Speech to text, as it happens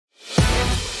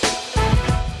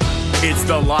It's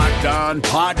the Locked On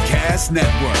Podcast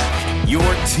Network, your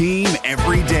team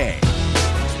every day.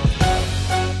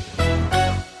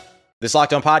 This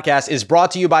Locked On Podcast is brought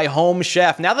to you by Home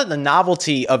Chef. Now that the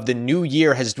novelty of the new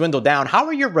year has dwindled down, how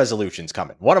are your resolutions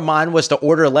coming? One of mine was to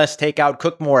order less takeout,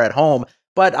 cook more at home,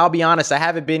 but I'll be honest, I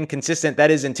haven't been consistent. That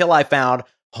is until I found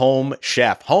Home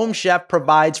Chef. Home Chef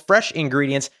provides fresh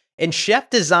ingredients and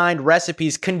chef-designed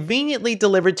recipes conveniently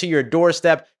delivered to your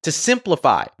doorstep to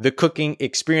simplify the cooking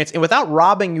experience and without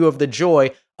robbing you of the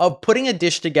joy of putting a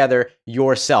dish together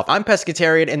yourself. I'm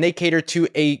pescatarian and they cater to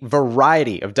a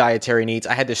variety of dietary needs.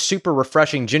 I had this super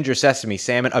refreshing ginger sesame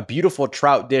salmon, a beautiful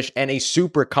trout dish, and a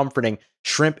super comforting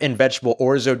shrimp and vegetable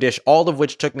orzo dish, all of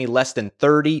which took me less than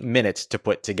 30 minutes to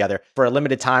put together. For a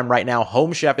limited time right now,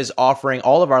 Home Chef is offering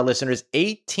all of our listeners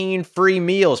 18 free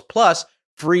meals plus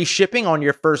free shipping on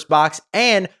your first box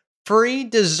and free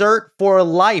dessert for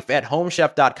life at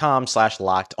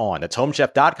homechef.com/lockedon. That's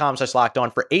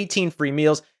homechef.com/lockedon for 18 free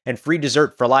meals and free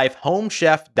dessert for life.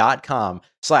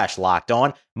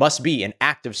 Homechef.com/lockedon. Must be an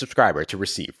active subscriber to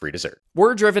receive free dessert.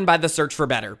 We're driven by the search for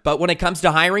better, but when it comes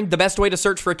to hiring, the best way to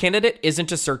search for a candidate isn't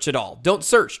to search at all. Don't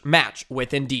search, match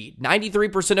with Indeed.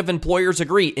 93% of employers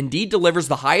agree Indeed delivers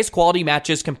the highest quality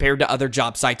matches compared to other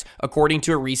job sites, according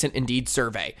to a recent Indeed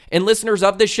survey. And listeners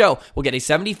of this show will get a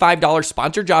 $75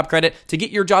 sponsored job credit to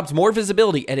get your jobs more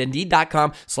visibility at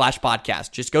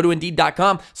Indeed.com/podcast. Just go to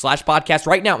Indeed.com/podcast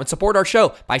right now and support our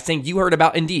show by saying you heard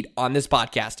about Indeed on this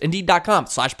podcast.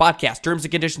 Indeed.com/podcast. Terms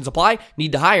and conditions apply.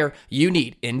 Need to hire? You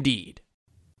need Indeed.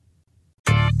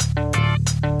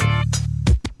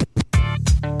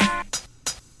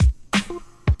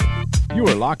 You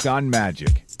are Locked On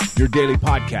Magic, your daily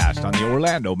podcast on the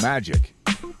Orlando Magic.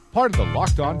 Part of the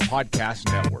Locked On Podcast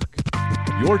Network,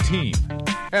 your team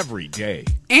every day.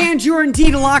 And you're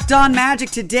indeed Locked On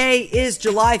Magic. Today is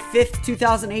July 5th,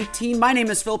 2018. My name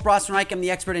is Philip Rossman-Reich. I'm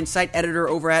the expert insight editor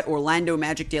over at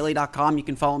OrlandoMagicDaily.com. You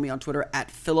can follow me on Twitter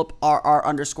at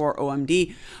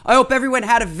PhilipRR_OMD. I hope everyone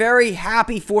had a very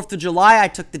happy 4th of July. I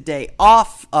took the day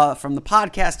off from the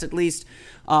podcast at least.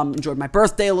 Enjoyed my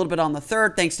birthday a little bit on the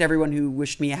 3rd. Thanks to everyone who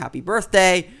wished me a happy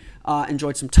birthday.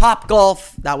 Enjoyed some Top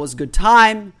Golf. That was a good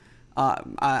time.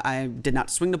 I did not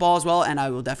swing the ball as well, and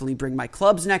I will definitely bring my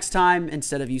clubs next time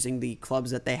instead of using the clubs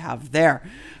that they have there.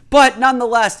 But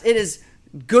nonetheless, it is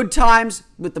good times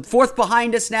with the 4th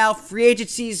behind us now. Free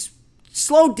agency's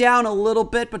slowed down a little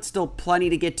bit, but still plenty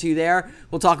to get to there.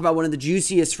 We'll talk about one of the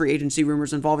juiciest free agency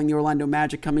rumors involving the Orlando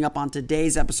Magic coming up on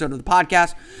today's episode of the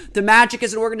podcast. The Magic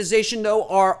as an organization, though,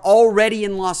 are already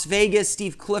in Las Vegas.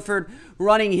 Steve Clifford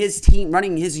running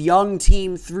his young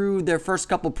team through their first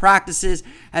couple practices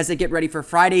as they get ready for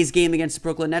Friday's game against the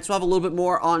Brooklyn Nets. We'll have a little bit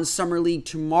more on Summer League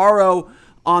tomorrow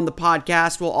on the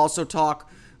podcast. We'll also talk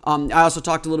I also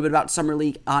talked a little bit about Summer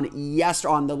League on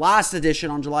the last edition,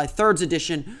 on July 3rd's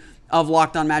edition of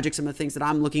Locked On Magic, some of the things that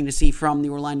I'm looking to see from the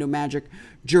Orlando Magic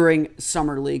during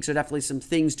Summer League. So definitely some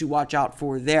things to watch out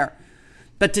for there.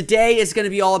 But today is going to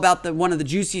be all about one of the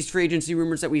juiciest free agency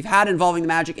rumors that we've had involving the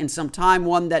Magic in some time,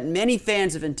 one that many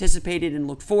fans have anticipated and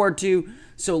looked forward to.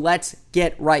 So let's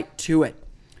get right to it.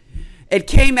 It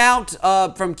came out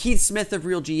from Keith Smith of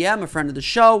Real GM, a friend of the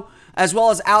show, as well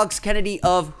as Alex Kennedy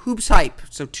of Hoops Hype.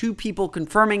 So two people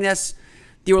confirming this.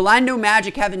 The Orlando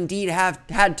Magic have indeed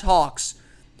had talks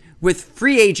with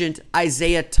free agent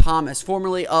Isaiah Thomas,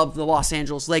 formerly of the Los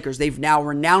Angeles Lakers. They've now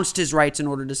renounced his rights in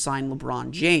order to sign LeBron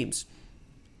James.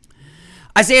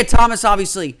 Isaiah Thomas,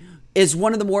 obviously, is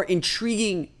one of the more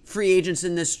intriguing free agents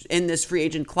in this free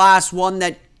agent class, one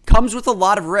that comes with a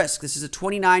lot of risk. This is a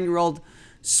 29-year-old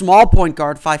small point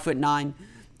guard, 5'9",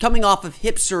 coming off of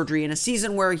hip surgery in a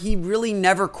season where he really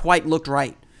never quite looked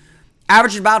right.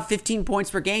 Averaged about 15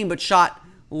 points per game, but shot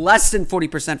less than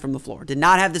 40% from the floor. Did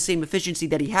not have the same efficiency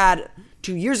that he had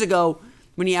 2 years ago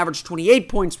when he averaged 28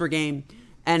 points per game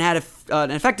and had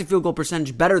an effective field goal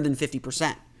percentage better than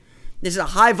 50%. This is a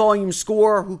high-volume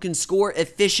scorer who can score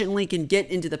efficiently, can get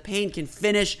into the paint, can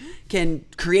finish, can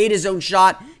create his own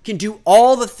shot, can do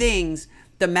all the things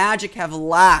the Magic have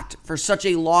lacked for such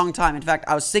a long time. In fact,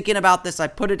 I was thinking about this. I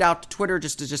put it out to Twitter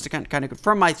just to kind of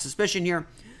confirm my suspicion here.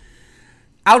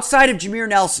 Outside of Jameer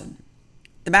Nelson,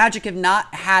 the Magic have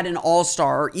not had an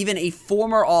all-star or even a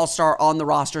former all-star on the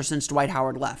roster since Dwight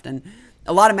Howard left. And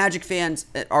a lot of Magic fans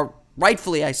are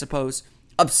rightfully, I suppose,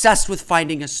 obsessed with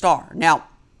finding a star. Now,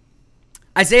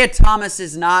 Isaiah Thomas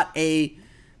is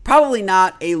probably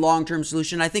not a long-term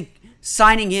solution. I think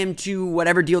signing him to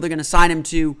whatever deal they're going to sign him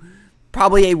to,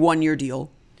 probably a one-year deal.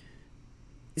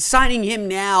 Signing him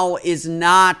now is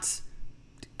not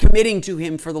committing to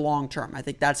him for the long term. I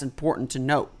think that's important to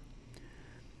note.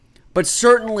 But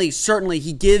certainly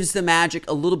he gives the Magic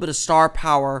a little bit of star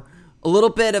power, a little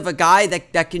bit of a guy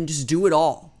that can just do it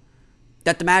all,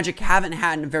 that the Magic haven't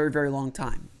had in a very, very long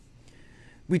time.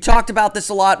 We talked about this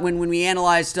a lot when we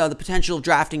analyzed the potential of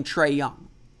drafting Trae Young.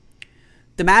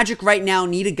 The Magic right now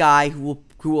need a guy who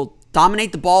will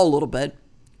dominate the ball a little bit,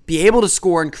 be able to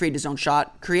score and create his own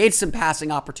shot, create some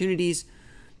passing opportunities,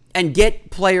 and get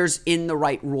players in the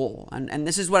right role. And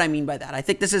this is what I mean by that. I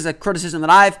think this is a criticism that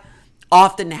I've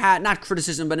often had, not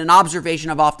criticism, but an observation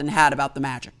I've often had about the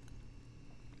Magic.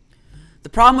 The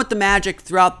problem with the Magic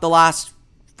throughout the last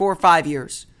 4 or 5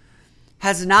 years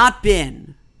has not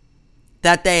been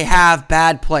that they have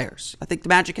bad players. I think the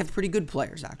Magic have pretty good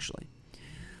players, actually.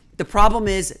 The problem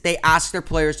is they ask their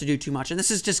players to do too much. And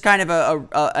this is just kind of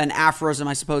an aphorism,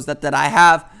 I suppose, that I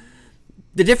have.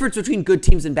 The difference between good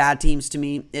teams and bad teams to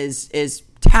me is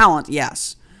talent,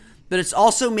 yes. But it's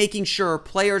also making sure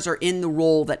players are in the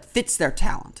role that fits their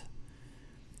talent.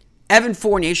 Evan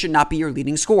Fournier should not be your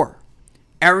leading scorer.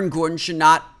 Aaron Gordon should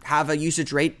not have a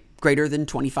usage rate greater than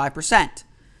 25%.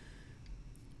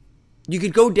 You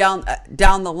could go down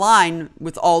the line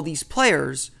with all these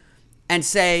players and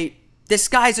say, this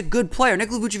guy's a good player.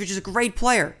 Nikola Vucevic is a great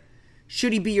player.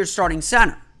 Should he be your starting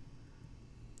center?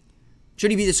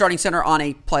 Should he be the starting center on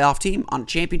a playoff team, on a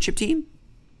championship team?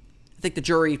 I think the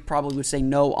jury probably would say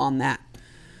no on that.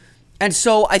 And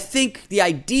so I think the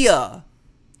idea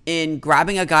in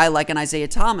grabbing a guy like an Isaiah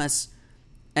Thomas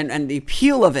and the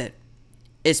appeal of it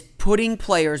is putting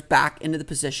players back into the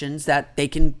positions that they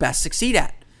can best succeed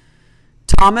at.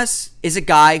 Thomas is a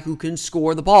guy who can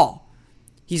score the ball.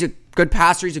 He's a good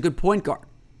passer. He's a good point guard.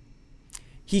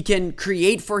 He can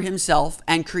create for himself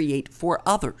and create for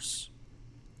others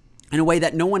in a way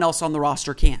that no one else on the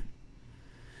roster can.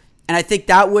 And I think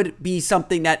that would be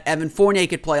something that Evan Fournier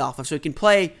could play off of. So he can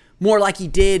play more like he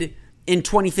did in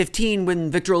 2015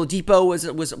 when Victor Oladipo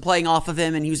was playing off of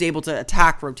him and he was able to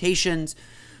attack rotations.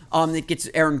 It gets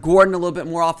Aaron Gordon a little bit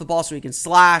more off the ball so he can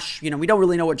slash. We don't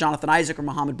really know what Jonathan Isaac or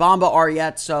Mohamed Bamba are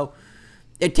yet, so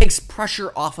it takes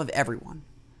pressure off of everyone.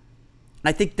 And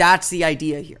I think that's the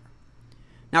idea here.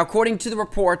 Now, according to the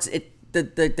reports,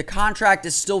 the contract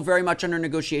is still very much under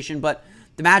negotiation, but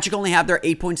the Magic only have their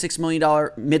 $8.6 million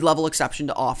mid-level exception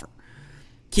to offer.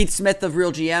 Keith Smith of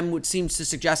Real GM seems to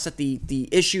suggest that the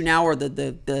issue now, or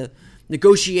the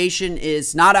negotiation,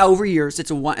 is not over years.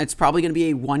 It's probably going to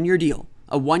be a 1-year deal,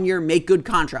 a 1-year make-good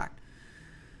contract.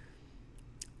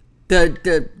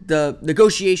 The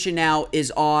negotiation now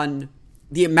is on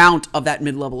the amount of that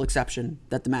mid-level exception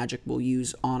that the Magic will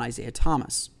use on Isaiah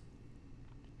Thomas.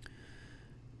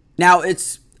 Now,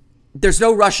 there's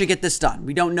no rush to get this done.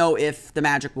 We don't know if the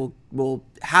Magic will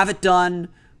have it done,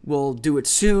 we'll do it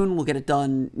soon, we'll get it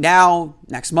done now,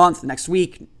 next month, next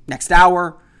week, next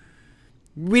hour.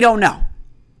 We don't know.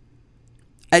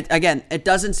 Again, it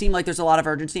doesn't seem like there's a lot of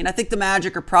urgency, and I think the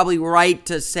Magic are probably right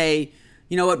to say,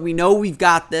 you know what, we know we've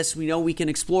got this, we know we can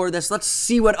explore this, let's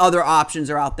see what other options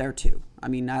are out there too. I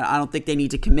mean, I don't think they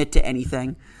need to commit to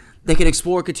anything. They can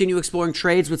continue exploring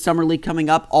trades with Summer League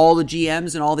coming up. All the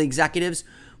GMs and all the executives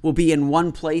will be in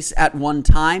one place at one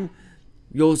time.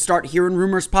 You'll start hearing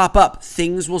rumors pop up.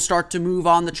 Things will start to move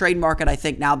on the trade market, I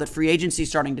think, now that free agency is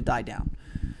starting to die down.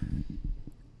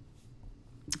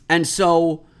 And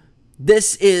so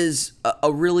this is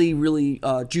a really, really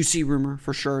juicy rumor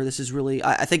for sure. This is really,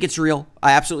 I think it's real.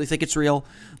 I absolutely think it's real.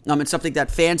 It's something that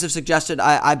fans have suggested.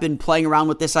 I've been playing around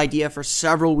with this idea for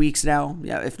several weeks now,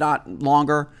 if not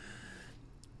longer.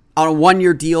 On a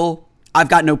 1-year deal, I've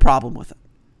got no problem with it.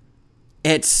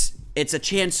 It's a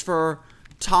chance for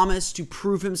Thomas to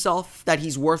prove himself that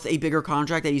he's worth a bigger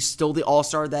contract, that he's still the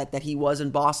all-star that he was in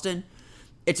Boston.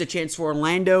 It's a chance for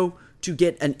Orlando to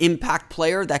get an impact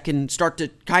player that can start to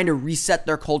kind of reset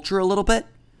their culture a little bit.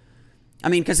 I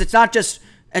mean, because it's not just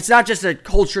a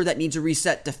culture that needs a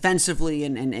reset defensively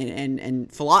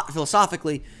and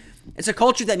philosophically. It's a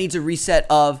culture that needs a reset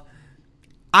of,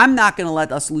 I'm not going to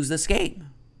let us lose this game.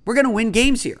 We're going to win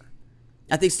games here.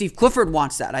 I think Steve Clifford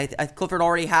wants that. Clifford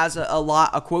already has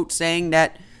a quote saying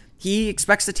that he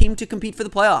expects the team to compete for the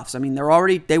playoffs. I mean,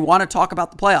 they want to talk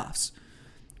about the playoffs.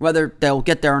 Whether they'll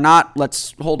get there or not,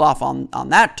 let's hold off on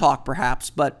that talk perhaps,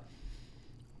 but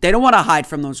they don't want to hide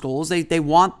from those goals. They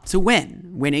want to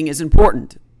win. Winning is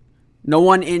important. No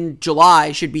one in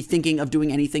July should be thinking of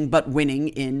doing anything but winning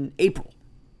in April.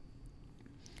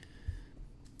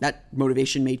 That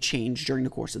motivation may change during the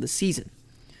course of the season.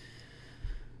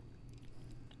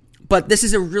 But this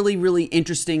is a really, really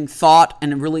interesting thought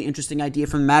and a really interesting idea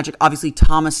from the Magic. Obviously,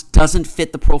 Thomas doesn't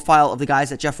fit the profile of the guys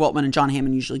that Jeff Weltman and John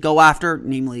Hammond usually go after,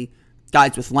 namely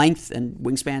guys with length and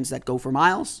wingspans that go for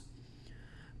miles.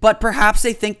 But perhaps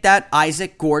they think that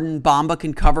Isaac, Gordon, Bamba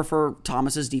can cover for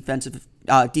Thomas's defensive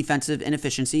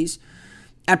inefficiencies,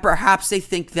 and perhaps they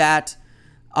think that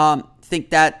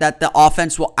the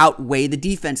offense will outweigh the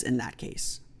defense in that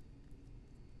case.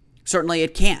 Certainly,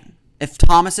 it can. If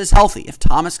Thomas is healthy, if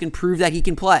Thomas can prove that he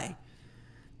can play,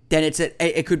 then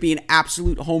it could be an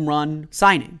absolute home run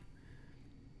signing.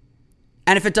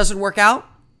 And if it doesn't work out,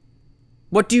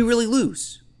 what do you really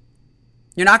lose?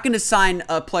 You're not going to sign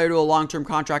a player to a long-term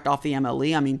contract off the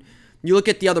MLE. I mean, you look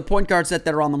at the other point guards that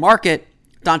are on the market.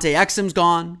 Dante Exum's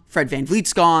gone. Fred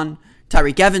VanVleet's gone.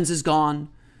 Tyreek Evans is gone.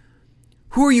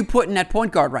 Who are you putting at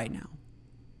point guard right now?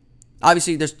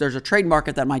 Obviously, there's a trade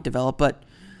market that might develop, but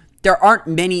there aren't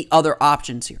many other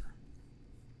options here.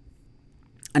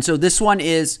 And so this one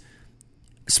is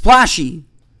splashy,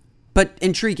 but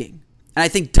intriguing. And I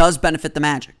think does benefit the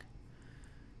Magic.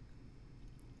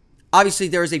 Obviously,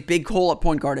 there is a big hole at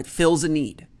point guard. It fills a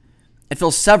need. It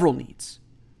fills several needs.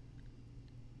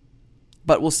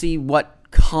 But we'll see what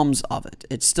comes of it.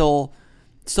 It's still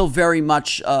very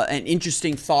much an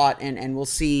interesting thought, and we'll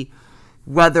see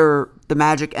whether the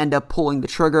Magic end up pulling the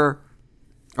trigger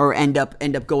or end up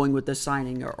going with this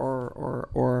signing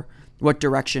or what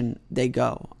direction they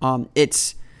go.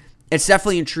 It's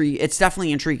definitely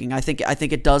intriguing. I think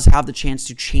it does have the chance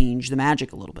to change the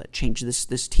Magic a little bit, change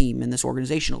this team and this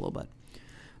organization a little bit.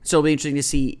 So it'll be interesting to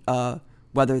see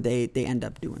whether they end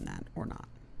up doing that or not.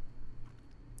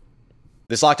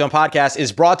 This Locked On podcast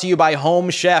is brought to you by Home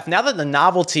Chef. Now that the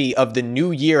novelty of the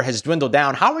new year has dwindled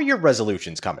down, how are your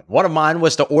resolutions coming? One of mine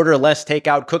was to order less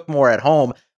takeout, cook more at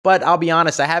home, but I'll be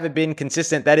honest, I haven't been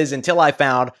consistent. That is until I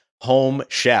found Home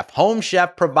Chef. Home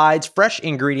Chef provides fresh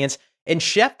ingredients and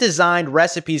chef-designed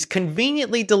recipes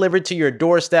conveniently delivered to your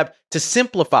doorstep to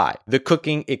simplify the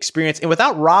cooking experience and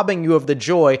without robbing you of the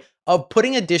joy of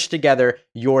putting a dish together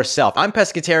yourself. I'm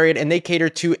pescatarian, and they cater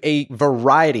to a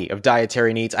variety of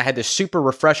dietary needs. I had this super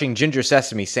refreshing ginger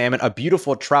sesame salmon, a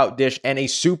beautiful trout dish, and a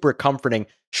super comforting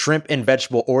shrimp and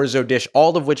vegetable orzo dish,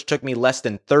 all of which took me less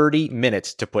than 30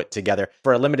 minutes to put together.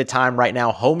 For a limited time right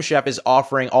now, Home Chef is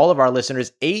offering all of our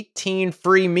listeners 18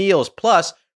 free meals,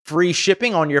 plus free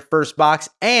shipping on your first box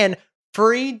and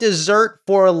free dessert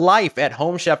for life at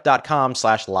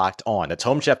homechef.com/lockedon. That's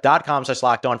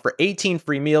homechef.com/lockedon for 18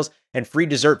 free meals and free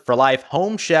dessert for life.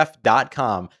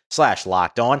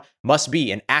 Homechef.com/lockedon. Must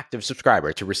be an active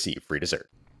subscriber to receive free dessert.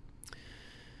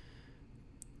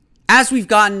 As we've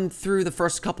gotten through the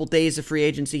first couple days of free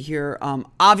agency here,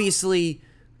 obviously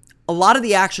a lot of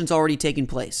the action's already taken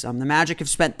place. The Magic have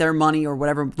spent their money or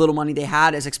whatever little money they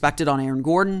had as expected on Aaron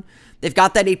Gordon. They've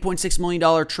got that $8.6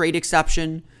 million trade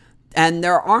exception. And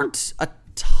there aren't a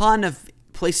ton of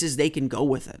places they can go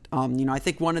with it. I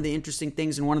think one of the interesting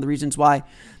things and one of the reasons why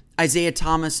Isaiah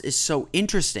Thomas is so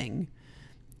interesting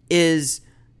is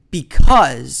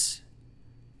because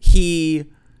he,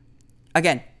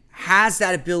 again, has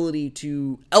that ability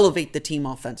to elevate the team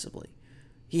offensively.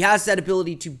 He has that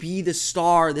ability to be the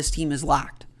star this team has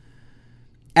lacked.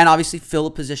 And obviously fill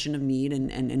a position of need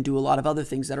and do a lot of other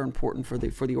things that are important for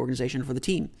the organization, for the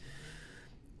team.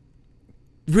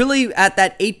 Really, at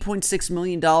that $8.6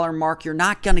 million mark, you're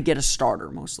not going to get a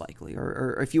starter, most likely.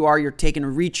 Or if you are, you're taking a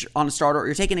reach on a starter, or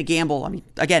you're taking a gamble. I mean,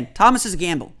 again, Thomas is a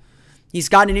gamble. He's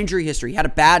got an injury history. He had a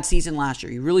bad season last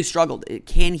year. He really struggled.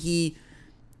 Can he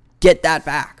get that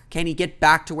back? Can he get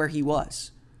back to where he was?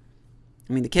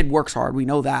 I mean, the kid works hard. We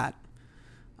know that.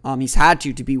 He's had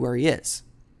to be where he is.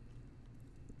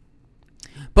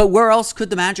 But where else could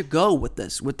the Magic go with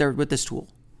this tool?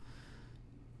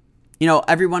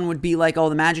 Everyone would be like, oh,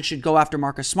 the Magic should go after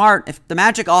Marcus Smart. If the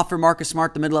Magic offer Marcus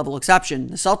Smart the mid-level exception,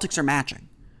 the Celtics are matching.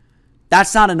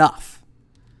 That's not enough.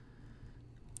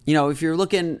 If you're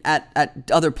looking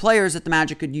at other players that the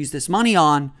Magic could use this money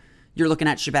on, you're looking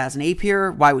at Shabazz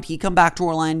Napier. Why would he come back to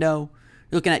Orlando?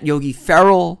 You're looking at Yogi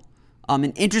Ferrell.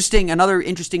 Another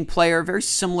interesting player, very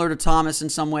similar to Thomas in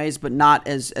some ways, but not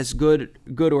as good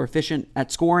or efficient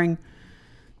at scoring.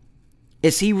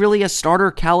 Is he really a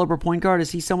starter caliber point guard?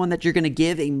 Is he someone that you're going to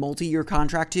give a multi-year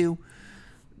contract to?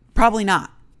 Probably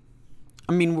not.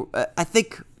 I mean, I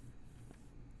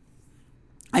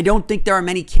don't think there are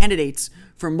many candidates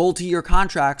for multi-year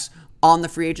contracts on the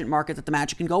free agent market that the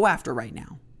Magic can go after right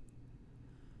now.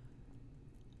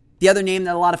 The other name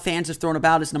that a lot of fans have thrown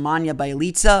about is Nemanja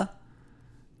Bjelica.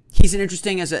 He's an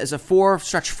interesting as a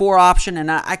stretch four option,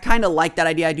 and I kind of like that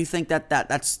idea. I do think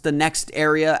that's the next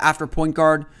area after point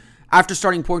guard. After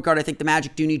starting point guard, I think the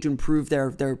Magic do need to improve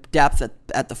their depth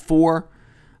at the four.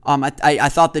 I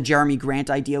thought the Jeremy Grant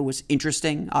idea was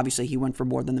interesting. Obviously, he went for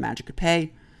more than the Magic could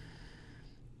pay.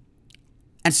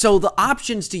 And so the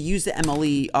options to use the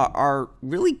MLE are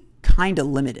really kind of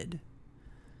limited.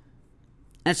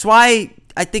 And it's why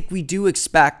I think we do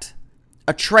expect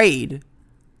a trade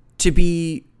to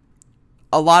be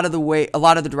a lot of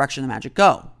the direction the Magic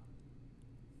go.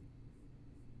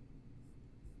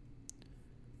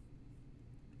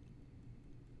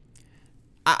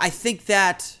 I think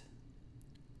that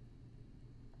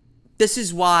this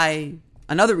is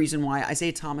another reason why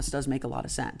Isaiah Thomas does make a lot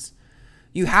of sense.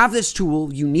 You have this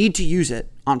tool, you need to use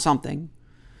it on something.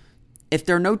 If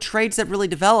there are no trades that really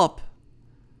develop,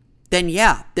 then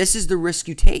yeah, this is the risk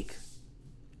you take.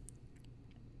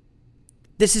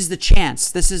 This is the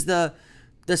chance. This is the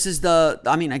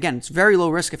I mean, again, it's very low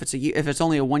risk if it's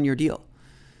only a 1-year deal.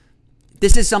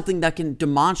 This is something that can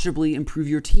demonstrably improve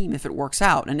your team if it works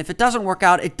out. And if it doesn't work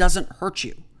out, it doesn't hurt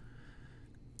you.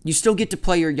 You still get to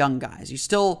play your young guys. You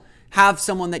still have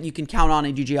someone that you can count on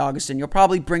in DJ Augustin. You'll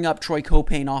probably bring up Troy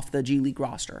Copain off the G League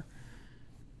roster.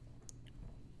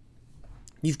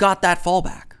 You've got that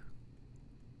fallback.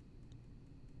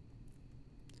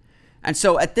 And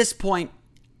so at this point,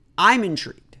 I'm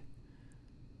intrigued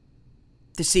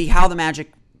to see how the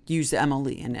Magic use the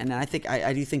MLE. And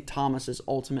I do think Thomas is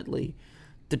ultimately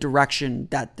the direction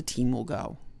that the team will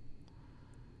go.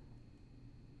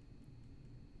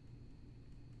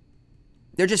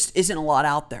 There just isn't a lot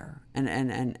out there.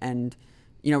 And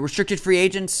you know, restricted free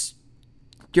agents,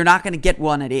 you're not going to get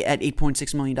one at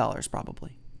 $8.6 million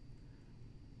probably.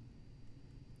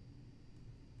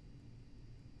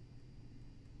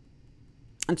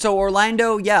 And so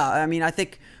Orlando, yeah, I mean, I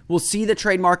think we'll see the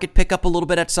trade market pick up a little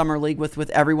bit at Summer League with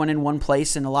everyone in one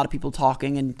place and a lot of people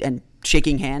talking and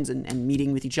shaking hands and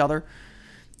meeting with each other.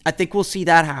 I think we'll see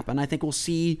that happen. I think we'll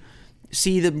see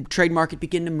the trade market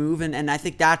begin to move, and I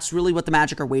think that's really what the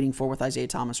Magic are waiting for with Isaiah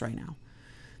Thomas right now.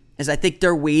 Is I think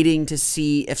they're waiting to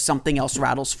see if something else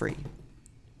rattles free.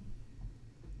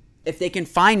 If they can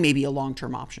find maybe a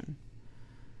long-term option.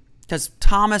 Because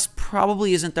Thomas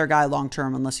probably isn't their guy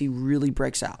long-term unless he really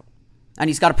breaks out. And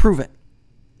he's got to prove it.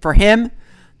 For him,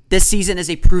 this season is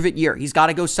a prove-it year. He's got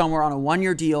to go somewhere on a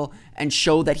 1-year deal and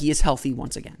show that he is healthy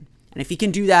once again. And if he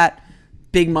can do that,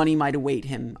 big money might await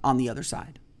him on the other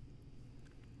side.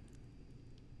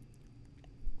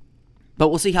 But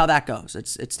we'll see how that goes.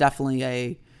 It's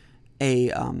definitely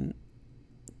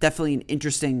definitely an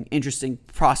interesting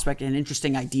prospect and an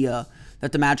interesting idea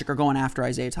that the Magic are going after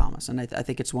Isaiah Thomas. And I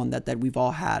think it's one that we've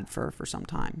all had for some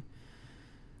time.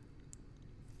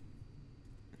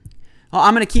 Well,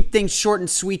 I'm going to keep things short and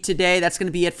sweet today. That's going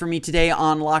to be it for me today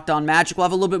on Locked On Magic. We'll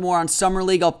have a little bit more on Summer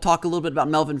League. I'll talk a little bit about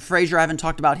Melvin Frazier. I haven't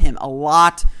talked about him a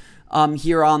lot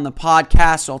here on the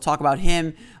podcast, so I'll talk about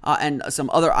him and some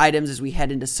other items as we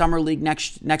head into Summer League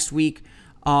next week.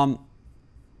 No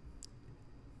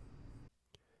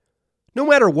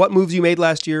matter what moves you made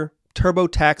last year,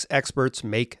 TurboTax experts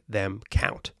make them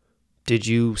count. Did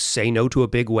you say no to a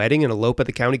big wedding and elope at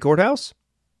the county courthouse?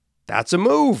 That's a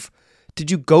move. Did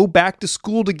you go back to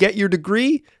school to get your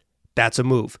degree? That's a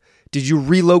move. Did you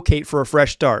relocate for a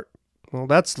fresh start? Well,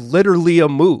 that's literally a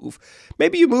move.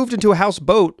 Maybe you moved into a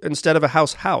houseboat instead of a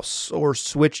house, or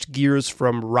switched gears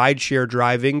from rideshare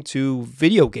driving to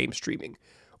video game streaming.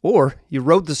 Or you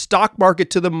rode the stock market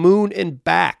to the moon and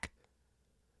back.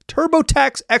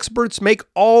 TurboTax experts make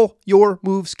all your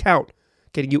moves count,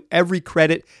 getting you every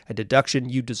credit and deduction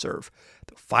you deserve.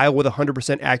 They'll file with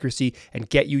 100% accuracy and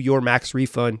get you your max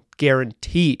refund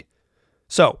guaranteed.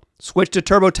 So, switch to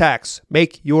TurboTax.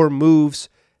 Make your moves.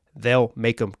 They'll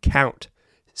make them count.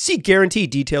 See guarantee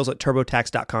details at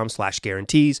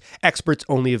turbotax.com/guarantees. Experts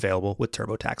only available with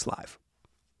TurboTax Live.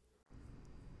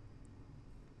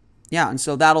 Yeah, and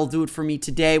so that'll do it for me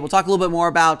today. We'll talk a little bit more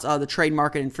about the trade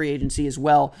market and free agency as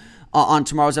well on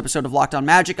tomorrow's episode of Locked On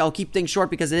Magic. I'll keep things short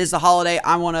because it is the holiday.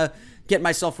 I want to get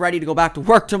myself ready to go back to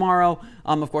work tomorrow.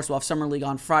 Of course, we'll have Summer League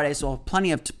on Friday, so we'll have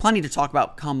plenty to talk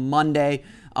about come Monday.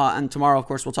 And tomorrow, of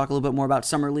course, we'll talk a little bit more about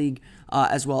Summer League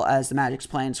as well as the Magic's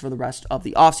plans for the rest of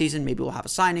the offseason. Maybe we'll have a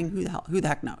signing. Who the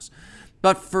heck knows?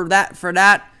 But for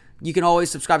that, you can always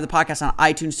subscribe to the podcast on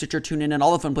iTunes, Stitcher, TuneIn, and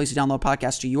all the fun places to download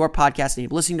podcasts to your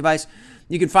podcast-native listening device.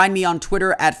 You can find me on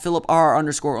Twitter at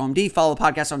PhilipR_OMD. Follow the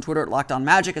podcast on Twitter at Locked On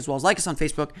Magic, as well as like us on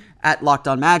Facebook at Locked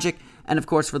On Magic. And, of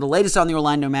course, for the latest on the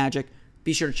Orlando Magic,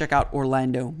 be sure to check out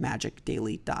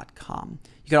OrlandoMagicDaily.com.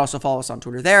 You can also follow us on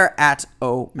Twitter there at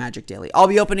OMagicDaily. I'll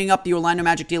be opening up the Orlando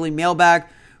Magic Daily mailbag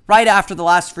right after the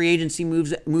last free agency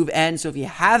move ends. So if you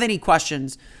have any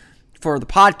questions for the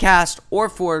podcast or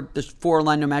for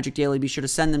Orlando Magic Daily, be sure to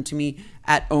send them to me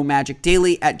at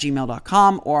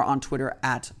omagicdaily@gmail.com or on Twitter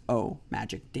at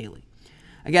omagicdaily.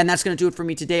 Again, that's going to do it for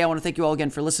me today. I want to thank you all again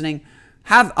for listening.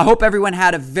 I hope everyone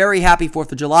had a very happy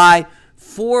 4th of July.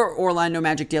 For Orlando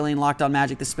Magic Daily and Locked On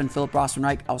Magic, this has been Philip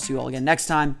Rossman-Reich. I'll see you all again next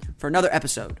time for another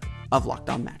episode of Locked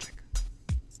On Magic.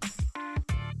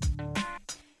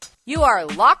 You are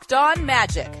Locked On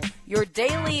Magic, your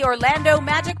daily Orlando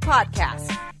Magic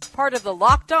podcast. Part of the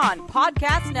Locked On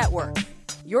Podcast Network.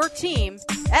 Your team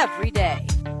every day.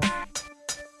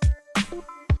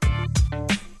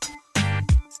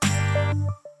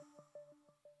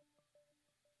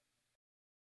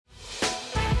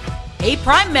 Hey,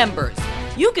 Prime members,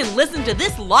 you can listen to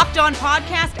this Locked On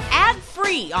podcast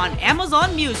ad-free on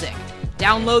Amazon Music.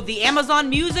 Download the Amazon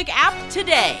Music app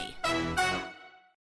today.